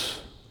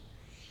us.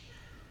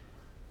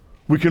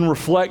 We can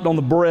reflect on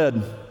the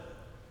bread,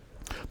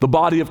 the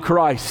body of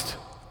Christ,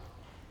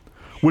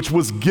 which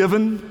was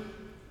given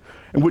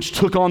and which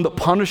took on the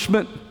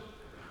punishment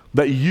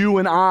that you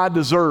and I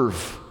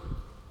deserve.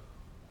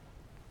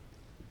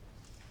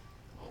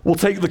 We'll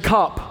take the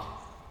cup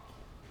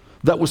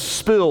that was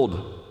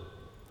spilled,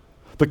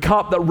 the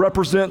cup that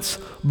represents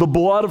the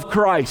blood of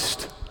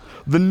Christ,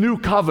 the new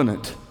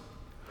covenant,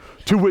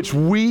 to which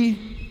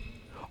we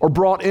are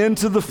brought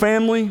into the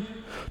family,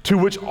 to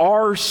which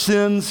our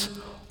sins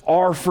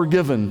are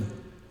forgiven.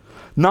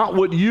 Not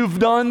what you've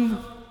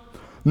done,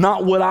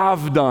 not what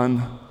I've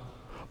done,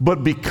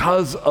 but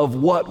because of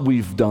what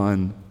we've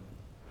done.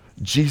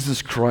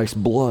 Jesus Christ's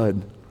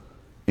blood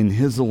in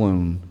his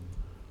alone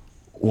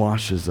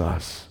washes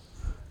us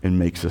and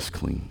makes us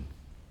clean.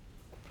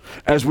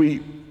 As we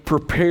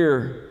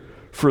prepare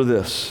for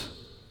this,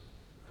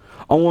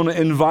 I want to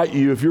invite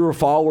you, if you're a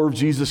follower of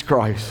Jesus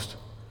Christ,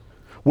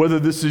 whether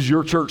this is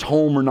your church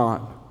home or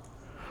not,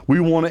 we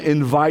want to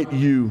invite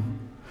you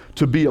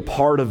to be a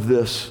part of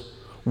this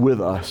with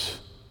us.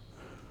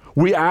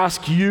 We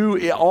ask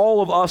you,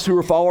 all of us who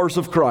are followers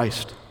of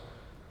Christ,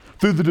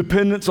 through the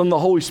dependence on the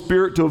Holy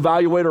Spirit, to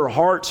evaluate our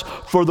hearts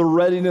for the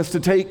readiness to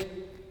take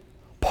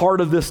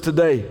part of this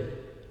today.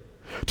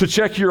 To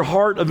check your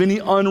heart of any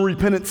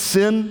unrepentant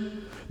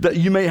sin that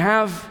you may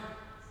have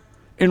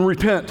and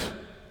repent.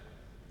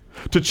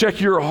 To check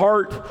your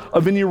heart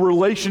of any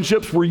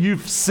relationships where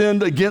you've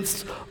sinned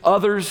against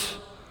others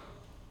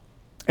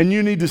and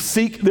you need to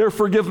seek their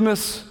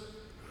forgiveness,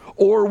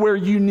 or where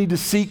you need to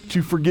seek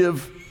to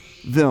forgive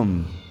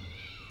them.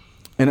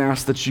 And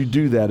ask that you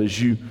do that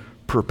as you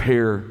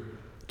prepare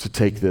to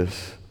take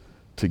this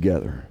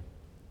together.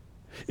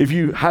 If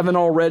you haven't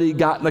already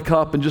gotten a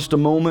cup, in just a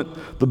moment,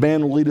 the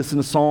band will lead us in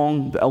a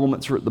song. The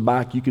elements are at the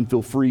back. You can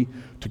feel free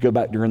to go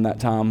back during that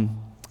time,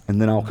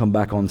 and then I'll come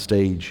back on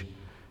stage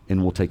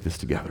and we'll take this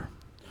together.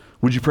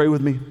 Would you pray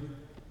with me?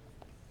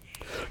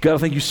 God, I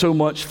thank you so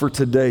much for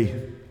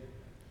today.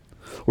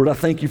 Lord, I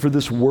thank you for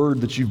this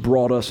word that you've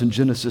brought us in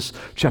Genesis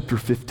chapter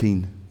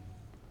 15.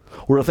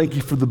 Lord, I thank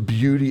you for the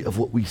beauty of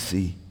what we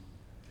see.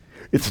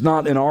 It's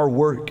not in our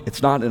work.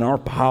 It's not in our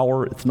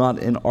power. It's not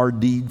in our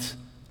deeds.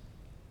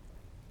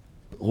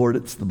 But Lord,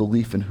 it's the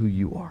belief in who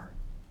you are.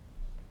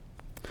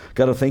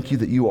 God, I thank you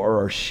that you are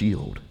our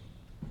shield.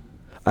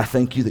 I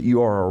thank you that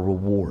you are our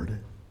reward.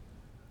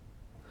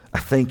 I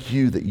thank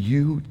you that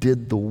you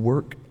did the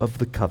work of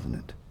the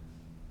covenant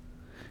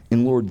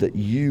And Lord, that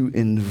you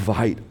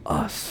invite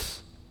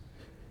us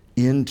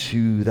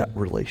into that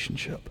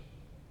relationship.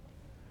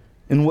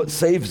 And what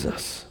saves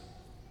us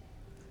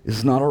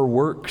is not our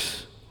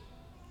works.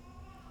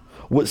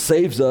 What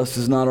saves us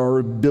is not our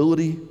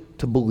ability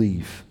to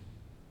believe,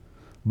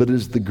 but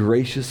is the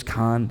gracious,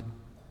 kind,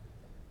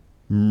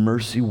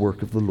 mercy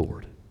work of the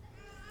Lord.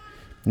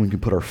 And we can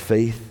put our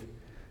faith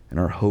and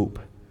our hope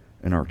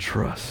and our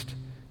trust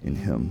in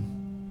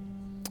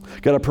him.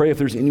 God, I pray if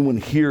there's anyone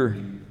here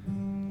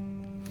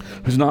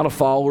who's not a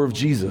follower of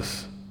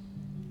Jesus,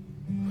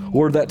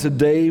 or that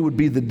today would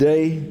be the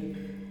day,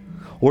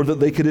 or that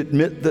they could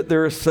admit that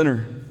they're a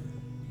sinner,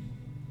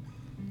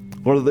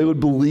 or that they would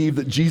believe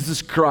that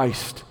Jesus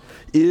Christ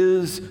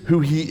is who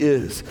he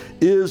is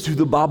who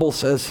the Bible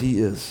says he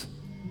is,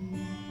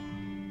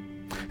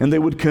 and they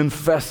would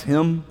confess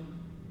him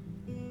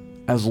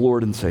as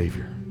Lord and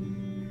Savior,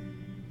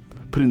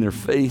 putting their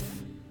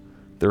faith,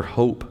 their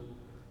hope,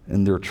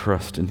 and their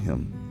trust in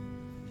him.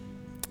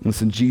 And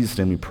it's in Jesus'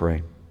 name we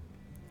pray.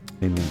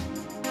 Amen.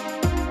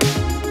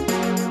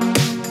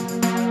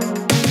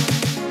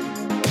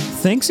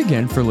 Thanks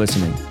again for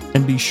listening,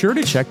 and be sure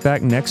to check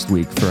back next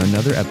week for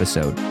another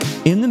episode.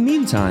 In the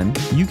meantime,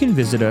 you can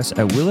visit us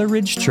at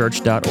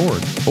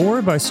willowridgechurch.org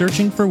or by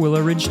searching for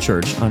Willow Ridge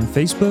Church on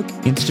Facebook,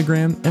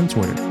 Instagram, and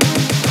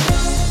Twitter.